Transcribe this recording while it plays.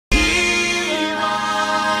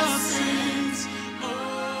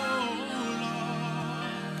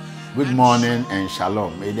Good morning and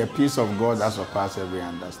shalom. May the peace of God that surpasses every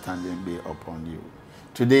understanding be upon you.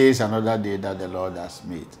 Today is another day that the Lord has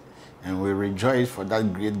made, and we rejoice for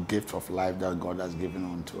that great gift of life that God has given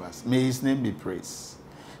unto us. May His name be praised.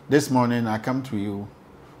 This morning I come to you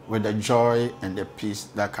with the joy and the peace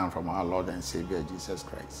that come from our Lord and Savior Jesus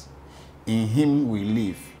Christ. In Him we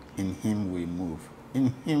live, in Him we move,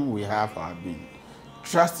 in Him we have our being.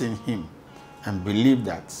 Trust in Him and believe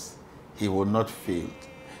that He will not fail.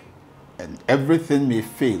 And everything may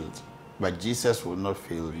fail, but Jesus will not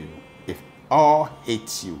fail you. If all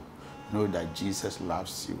hate you, know that Jesus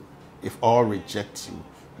loves you. If all reject you,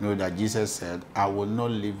 know that Jesus said, I will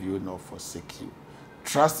not leave you nor forsake you.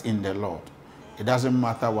 Trust in the Lord. It doesn't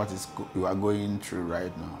matter what you are going through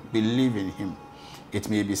right now. Believe in Him. It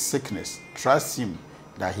may be sickness. Trust Him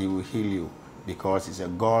that He will heal you, because He's a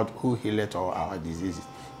God who healeth all our diseases.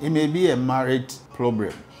 It may be a marriage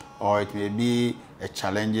problem, or it may be a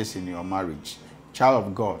challenges in your marriage. Child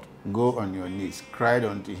of God, go on your knees, cry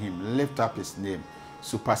unto Him, lift up His name,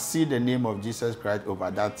 supersede the name of Jesus Christ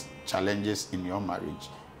over that challenges in your marriage,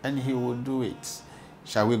 and He will do it.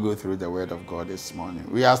 Shall we go through the word of God this morning?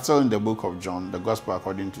 We are still in the book of John, the Gospel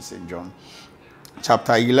according to St. John,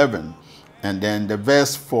 chapter 11, and then the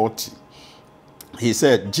verse 40. He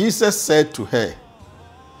said, Jesus said to her,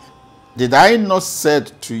 did I not say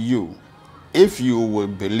to you, if you will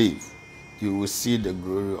believe, you will see the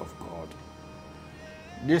glory of God?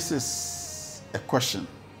 This is a question,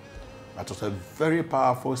 but it was a very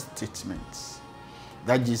powerful statement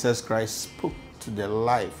that Jesus Christ spoke to the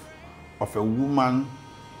life of a woman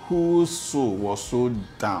whose soul was so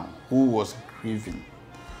down, who was grieving,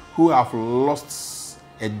 who have lost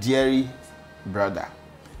a dear brother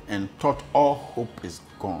and thought all hope is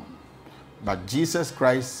gone. But Jesus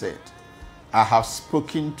Christ said, I have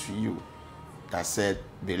spoken to you that said,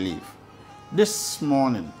 believe. This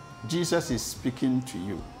morning, Jesus is speaking to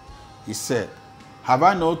you. He said, have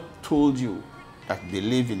I not told you that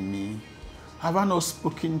believe in me? Have I not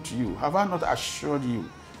spoken to you? Have I not assured you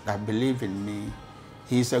that believe in me?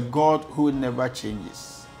 He is a God who never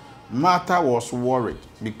changes. Martha was worried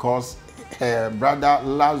because her brother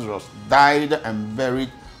Lazarus died and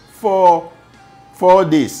buried for 4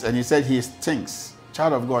 days. And he said he stinks.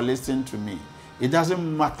 Child of God, listen to me. It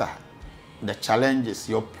doesn't matter the challenges,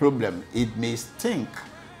 your problem, it may stink,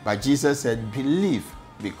 but Jesus said, believe,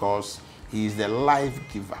 because He is the life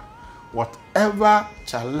giver. Whatever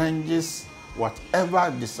challenges,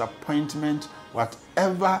 whatever disappointment,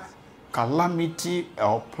 whatever calamity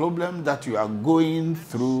or problem that you are going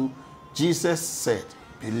through, Jesus said,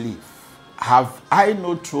 believe. Have I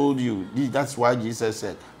not told you? That's why Jesus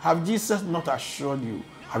said, have Jesus not assured you?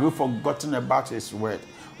 Have you forgotten about His word?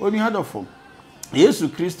 When you heard of Him,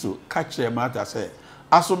 Jesus Christ catch a matter say,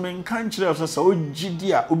 asomen kanchire of so ogidi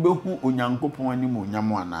a obehu onyankopon anim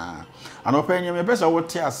onyam ana. Anopenye me pesa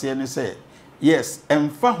wote ase ne say, yes,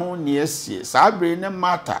 emfa ho ne asie. Sa abre ne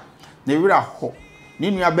mata, ne wira ho.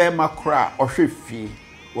 Ne nua be makra ohwefie.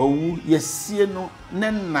 Wawu yesie no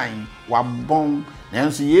ne nan wabon.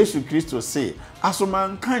 Nanso Yesu Kristo say,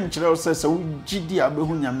 asoman kanchire of so ogidi a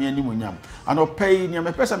obehu nyame anim onyam. Anopai ne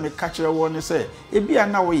me pesa me kachire wo ne say, ebia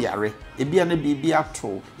na wo yare. Ebia na bibi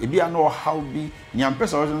ato, ebia na ohaw bi,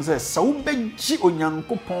 nyampesa wo say, sa wo begji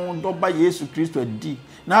onyankopon do ba Yesu Kristo adi.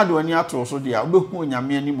 Na ade wani ato so dia, obehu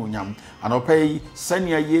onyame anim onyam. Anopai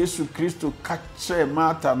sania Yesu Kristo kachire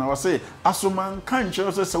Martha na wo say, asoman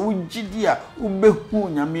kanchire so sa wo gidi a obehu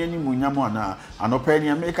onyame anim onyam ana. Anopai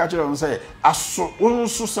ne me kachire wo say, aso wo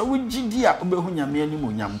so sa wo gidi a obehu onyame anim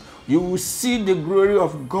onyam. You will see the glory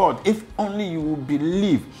of God if only you will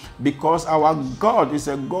believe, because our God is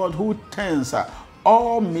a God who turns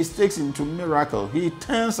all mistakes into miracle. He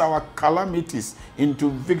turns our calamities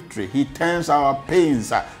into victory. He turns our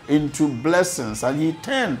pains into blessings, and He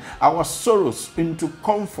turns our sorrows into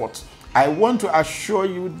comfort. I want to assure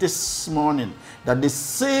you this morning that the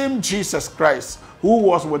same Jesus Christ who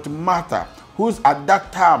was with Martha, whose at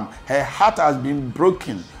that time her heart has been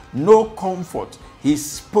broken, no comfort, He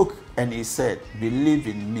spoke and He said, believe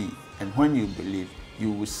in me, and when you believe,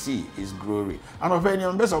 you will see His glory. And of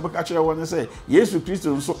any best of catcher want to say, Yesu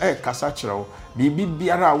Christo so kasa kyerɛw bibi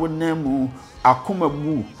biara wo namu akoma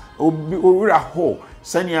bu owura ho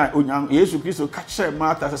sania Yesu Kristo catcher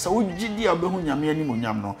Martha say wo gidi a obehu nyame ani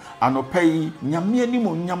monyam no anopai nyame ani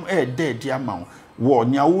monyam dead ama wo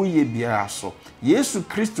nya wo ye biara so Yesu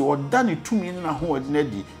Kristo oda ne tumi na ho odina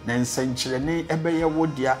di na nsankyerene ebeye wo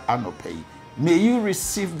dia anopai. May you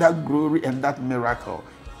receive that glory and that miracle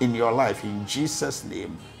in your life in Jesus'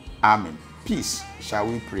 name. Amen. Peace. Shall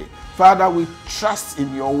we pray? Father, we trust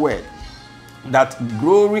in your word. that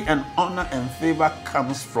glory and honor and favor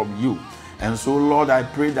comes from you. And so, Lord, I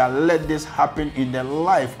pray that let this happen in the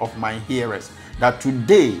life of my hearers, that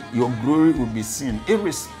today your glory will be seen,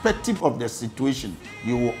 irrespective of the situation.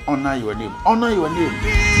 You will honor your name. Honor your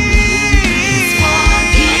name.